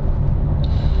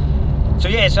 So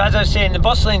yeah, so as I was saying, the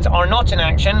bus lanes are not in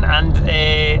action, and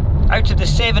out of the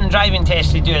 7 driving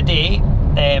tests they do a day,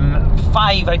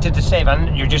 5 out of the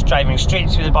 7 you're just driving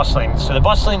straight through the bus lanes. So the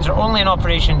bus lanes are only in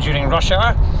operation during rush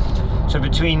hour, so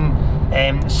between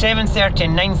 7:30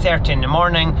 and 9:30 in the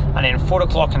morning, and then 4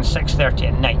 o'clock and 6:30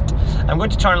 at night. I'm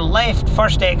going to turn left,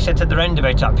 first exit at the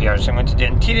roundabout up here. So I'm going to do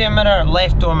interior mirror,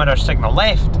 left door mirror, signal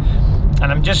left,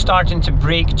 and I'm just starting to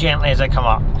brake gently as I come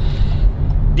up.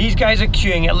 These guys are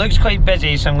queuing, it looks quite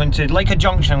busy, so I'm going to, like a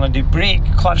junction, I'm going to do brake,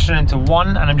 clutch it into 1,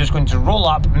 and I'm just going to roll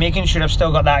up, making sure I've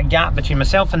still got that gap between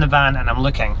myself and the van, and I'm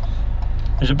looking.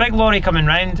 There's a big lorry coming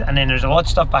round, and then there's a lot of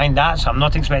stuff behind that, so I'm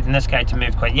not expecting this guy to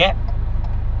move quite yet.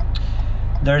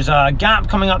 There's a gap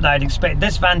coming up that I'd expect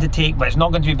this van to take, but it's not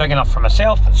going to be big enough for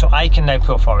myself, so I can now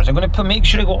pull forward. So I'm going to make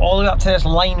sure I go all the way up to this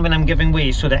line when I'm giving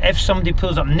way, so that if somebody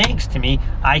pulls up next to me,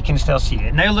 I can still see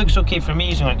it. Now looks okay for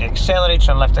me, so I'm going to accelerate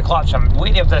and lift the clutch. I'm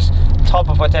wary of this top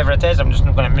of whatever it is. I'm just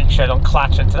going to make sure I don't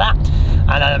clutch into that.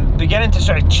 And I'm beginning to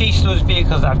sort of chase those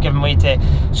vehicles that I've given way to,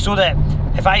 so that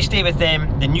if I stay with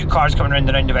them, the new cars coming around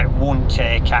the roundabout won't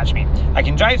catch me. I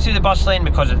can drive through the bus lane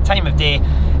because of the time of day,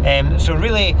 so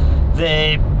really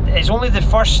it's only the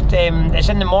first, it's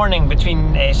in the morning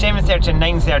between 7:30 and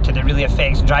 9:30 that really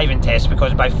affects driving tests,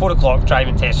 because by 4 o'clock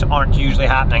driving tests aren't usually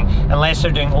happening unless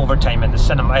they're doing overtime in the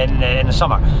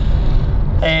summer.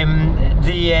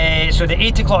 So the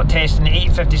 8 o'clock test and the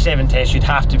 8:57 test, you'd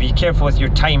have to be careful with your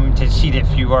time to see that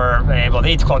if you were, well, the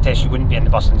 8 o'clock test you wouldn't be in the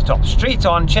bus and stop. Straight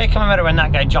on, checking my mirror when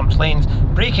that guy jumps lanes,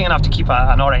 braking enough to keep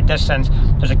an alright distance,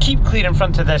 There's a keep clear in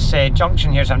front of this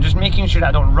junction here, so I'm just making sure that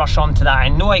I don't rush onto that. I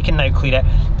know I can now clear it.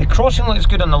 The crossing looks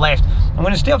good on the left. I'm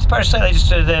going to stay off the power slightly just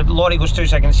so the lorry goes through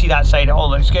so I can see that side. It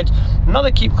all looks good. Another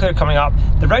keep clear coming up.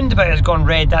 The roundabout has gone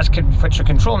red, that's which are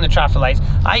controlling the traffic lights.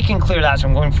 I can clear that, so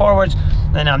I'm going forwards.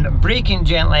 Then I'm braking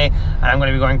gently, and I'm going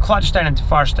to be going clutch down into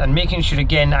first and making sure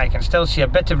again I can still see a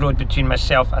bit of road between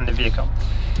myself and the vehicle.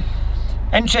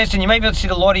 Interesting, you might be able to see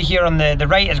the lorry here on the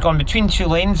right has gone between two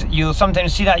lanes. You'll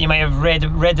sometimes see that, you might have read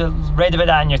about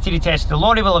that in your theory test. The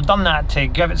lorry will have done that to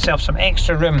give itself some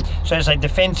extra room, so it's like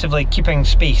defensively keeping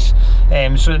space,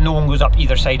 so that no one goes up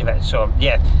either side of it. So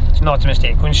yeah, it's not a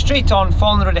mistake. Going straight on,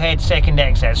 following the road ahead, second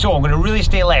exit. So I'm going to really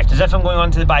stay left, as if I'm going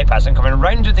onto the bypass. I'm coming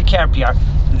round with the curb here,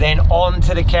 then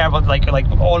onto the curb, like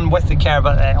on with the curb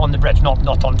on the bridge,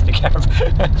 not onto the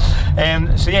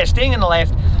curb. So yeah, staying on the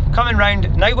left, coming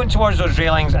round, now going towards those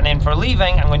railings, and then for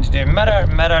leaving I'm going to do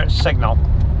mirror signal.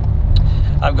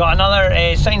 I've got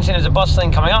another sign saying there's a bus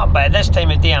lane coming up, but at this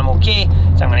time of day I'm okay,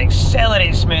 so I'm going to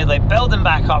accelerate smoothly, building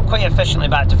back up quite efficiently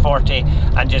back to 40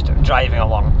 and just driving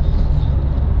along.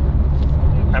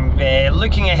 I'm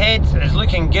looking ahead, it's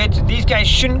looking good. These guys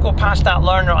shouldn't go past that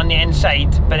learner on the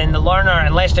inside, but in the learner,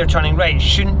 unless they're turning right,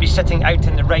 shouldn't be sitting out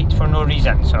in the right for no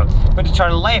reason. So I'm going to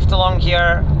turn left along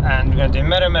here, and we're going to do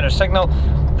mirror signal.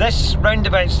 This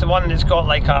roundabout's the one that's got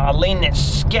like a lane that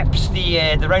skips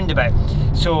the roundabout,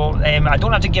 so I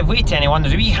don't have to give way to anyone.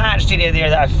 There's a wee hatched area there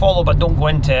that I follow but don't go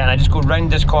into, and I just go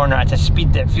round this corner at a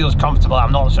speed that feels comfortable.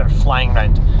 I'm not sort of flying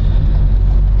round.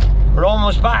 We're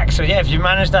almost back, so yeah, if you've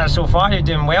managed that so far, you're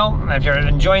doing well. If you're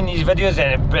enjoying these videos,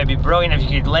 then it'd be brilliant if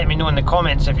you could let me know in the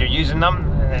comments if you're using them.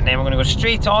 And then we're going to go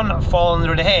straight on, following the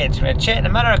road ahead. So we're going to check the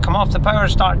mirror, come off the power,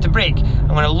 start to brake. I'm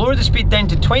going to lower the speed down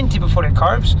to 20 before it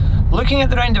curves. Looking at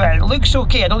the roundabout, it looks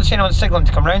okay. I don't see anyone signalling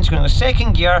to come round, so I'm going to go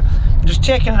second gear. I'm just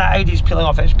checking that Audi's peeling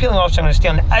off. It's peeling off, so I'm going to stay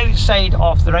on the outside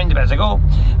of the roundabout as I go.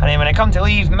 And then when I come to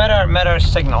leave, mirror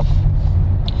signal.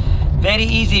 Very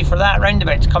easy for that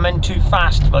roundabout to come in too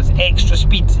fast with extra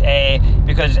speed,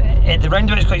 because the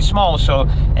roundabout is quite small, so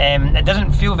it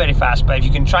doesn't feel very fast. But if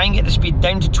you can try and get the speed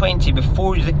down to 20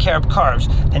 before the curb curves,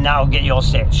 then that'll get you all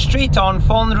set. Straight on,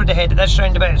 following the road ahead at this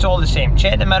roundabout, it's all the same.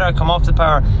 Check the mirror, come off the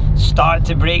power, start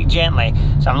to brake gently.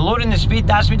 So I'm lowering the speed,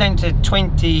 that's me down to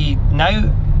 20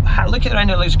 now. Look at the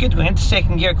roundabout, it looks good. Going into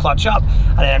second gear, clutch up,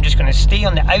 and then I'm just going to stay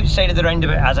on the outside of the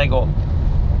roundabout as I go.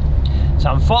 So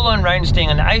I'm following round,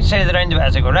 staying on the outside of the roundabout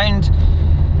as I go round,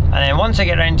 and then once I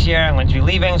get round here I'm going to be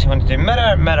leaving, so I'm going to do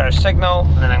mirror signal,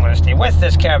 and then I'm going to stay with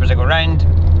this curb as I go round.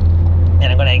 Then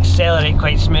I'm going to accelerate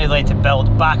quite smoothly to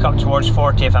build back up towards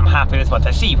 40 if I'm happy with what I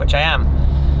see, which I am.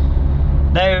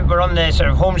 Now we're on the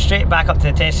sort of home straight back up to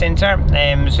the test centre,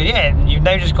 so yeah, you've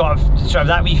now just got sort of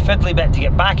that wee fiddly bit to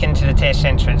get back into the test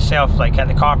centre itself, like at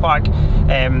the car park.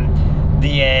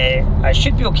 I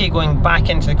should be okay going back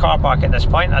into the car park at this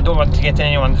point. I don't want to get in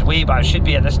anyone's way, but I should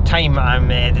be at this time.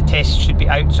 The test should be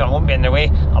out, so I won't be in their way.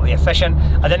 I'll be efficient.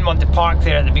 I didn't want to park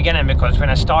there at the beginning because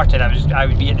when I started, I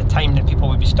would be at the time that people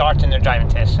would be starting their driving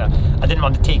test, so I didn't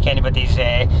want to take anybody's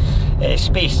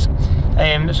space.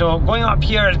 So going up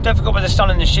here is difficult with the sun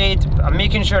in the shade. I'm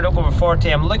making sure I don't go over 40.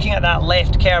 I'm looking at that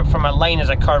left curb from a line as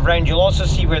I curve round. You'll also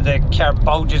see where the curb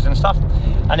bulges and stuff.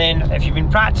 And then if you've been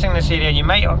practicing this area, you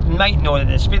might know that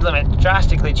the speed limit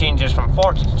drastically changes from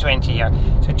 40 to 20 here.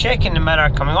 So checking the mirror,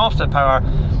 coming off the power,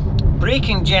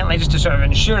 braking gently just to sort of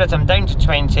ensure that I'm down to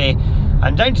 20.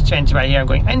 I'm down to 20 right here. I'm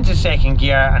going into second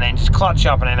gear and then just clutch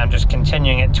up, and then I'm just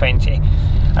continuing at 20.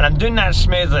 And I'm doing that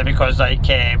smoothly because, like,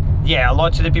 yeah,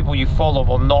 lots of the people you follow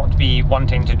will not be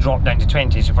wanting to drop down to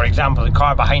 20. So for example, the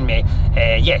car behind me,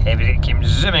 yeah, it came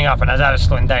zooming up, and as I was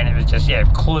slowing down, it was just, yeah,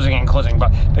 closing and closing.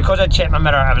 But because I checked my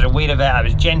mirror, I was aware of it, I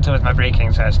was gentle with my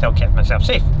braking, so I still kept myself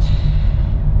safe.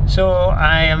 So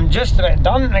I am just about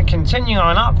done, and continuing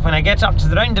on up. When I get up to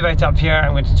the roundabout up here,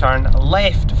 I'm going to turn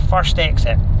left, first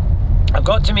exit. I've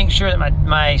got to make sure that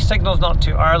my signal's not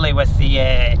too early with the,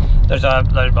 there's a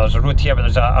road here, but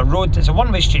there's a road, it's a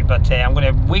one-way street, but I'm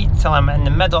going to wait till I'm in the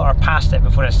middle or past it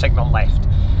before I signal left.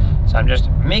 So I'm just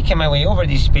making my way over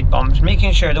these speed bumps,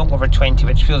 making sure I don't go over 20,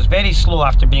 which feels very slow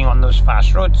after being on those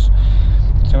fast roads. So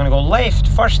I'm going to go left,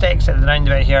 first exit of the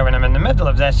roundabout here. When I'm in the middle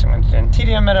of this, I'm going to do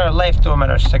interior mirror, left door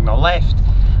mirror, signal left.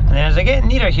 And then as I get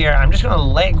nearer here, I'm just going to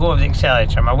let go of the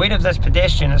accelerator. I'm aware of this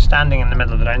pedestrian that's standing in the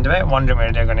middle of the roundabout, wondering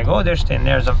where they're going to go. They're staying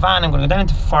there. There's a van. I'm going to go down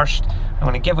to first. I'm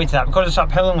going to give way to that. Because it's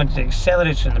uphill, I'm going to do the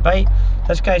accelerator in the bite.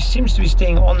 This guy seems to be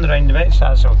staying on the roundabout, so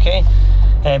that's okay.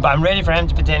 But I'm ready for him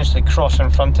to potentially cross in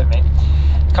front of me.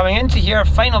 Coming into here,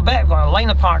 final bit, got a line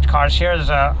of parked cars here. There's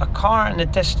a car in the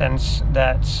distance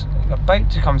that's about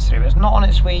to come through. It's not on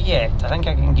its way yet. I think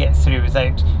I can get through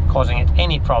without causing it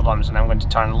any problems, and I'm going to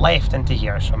turn left into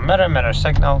here. So mirror, mirror,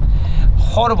 signal.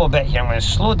 Horrible bit here. I'm going to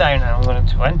slow down and I'm going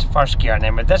to go into first gear, and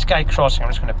then with this guy crossing, I'm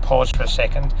just going to pause for a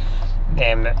second.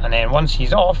 And then once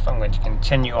he's off, I'm going to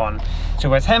continue on. So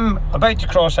with him about to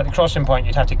cross at the crossing point,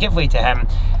 you'd have to give way to him.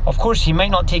 Of course, he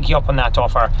might not take you up on that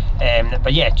offer,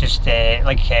 but yeah, just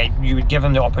you would give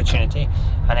him the opportunity.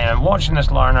 And then I'm watching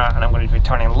this learner, and I'm going to be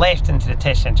turning left into the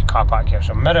test centre car park here.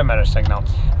 So mirror, mirror, signal.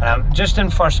 And I'm just in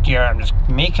first gear. I'm just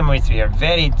making my way through here.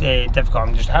 Very difficult.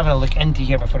 I'm just having a look into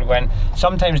here before we go in.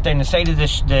 Sometimes down the side of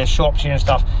the shops here and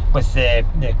stuff, with the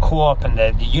co-op and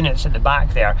the units at the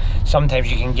back there,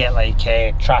 sometimes you can get like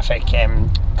traffic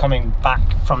coming back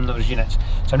from those units.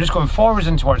 So I'm just going forwards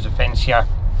and towards the fence here,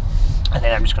 and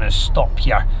then I'm just going to stop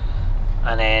here,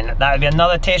 and then that'll be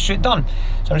another test route done.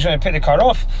 So I'm just going to put the car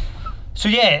off. So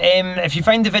yeah, if you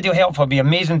find the video helpful, it'd be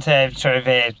amazing to sort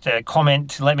of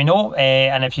comment to let me know,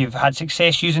 and if you've had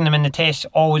success using them in the tests,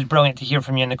 always brilliant to hear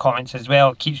from you in the comments as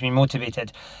well. It keeps me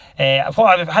motivated. I've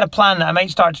had a plan that I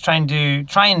might start to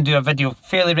try and do a video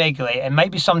fairly regularly. It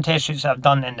might be some test routes that I've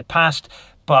done in the past,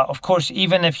 but of course,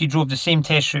 even if you drove the same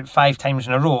test route 5 times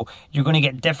in a row, you're going to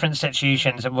get different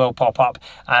situations that will pop up.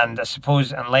 And I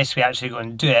suppose unless we actually go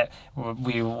and do it,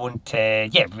 we won't.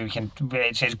 Yeah, we can.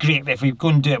 It's great if we go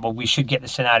and do it. Well, we should get the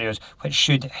scenarios which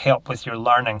should help with your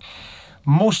learning.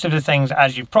 Most of the things,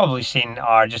 as you've probably seen,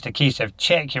 are just a case of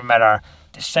check your mirror,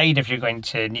 decide if you're going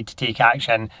to need to take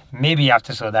action. Maybe you have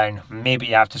to slow down, maybe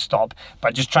you have to stop,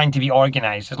 but just trying to be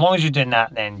organised. As long as you're doing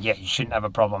that, then yeah, you shouldn't have a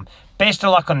problem. Best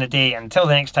of luck on the day. Until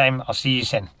the next time, I'll see you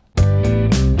soon.